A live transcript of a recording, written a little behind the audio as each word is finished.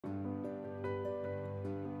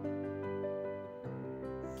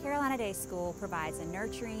Carolina Day School provides a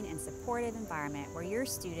nurturing and supportive environment where your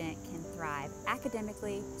student can thrive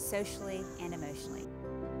academically, socially, and emotionally.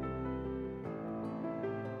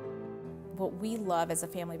 What we love as a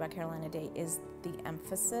family about Carolina Day is the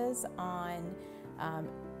emphasis on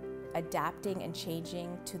adapting and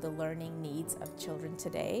changing to the learning needs of children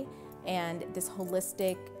today. And this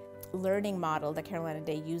holistic learning model that Carolina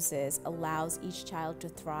Day uses allows each child to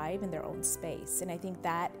thrive in their own space. And I think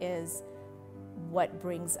that is what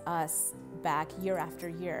brings us back year after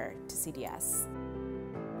year to CDS.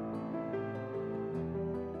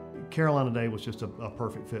 Carolina Day was just a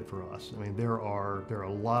perfect fit for us. I mean, there are a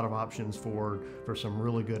lot of options for some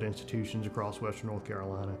really good institutions across Western North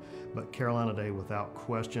Carolina, but Carolina Day without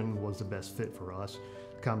question was the best fit for us.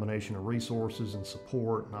 A combination of resources and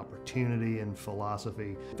support and opportunity and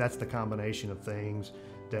philosophy. That's the combination of things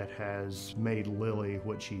that has made Lily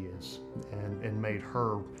what she is and made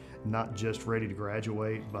her not just ready to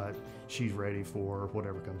graduate, but she's ready for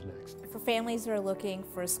whatever comes next. For families who are looking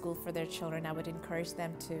for a school for their children, I would encourage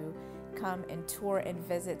them to come and tour and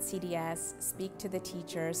visit CDS, speak to the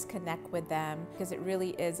teachers, connect with them, because it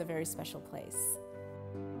really is a very special place.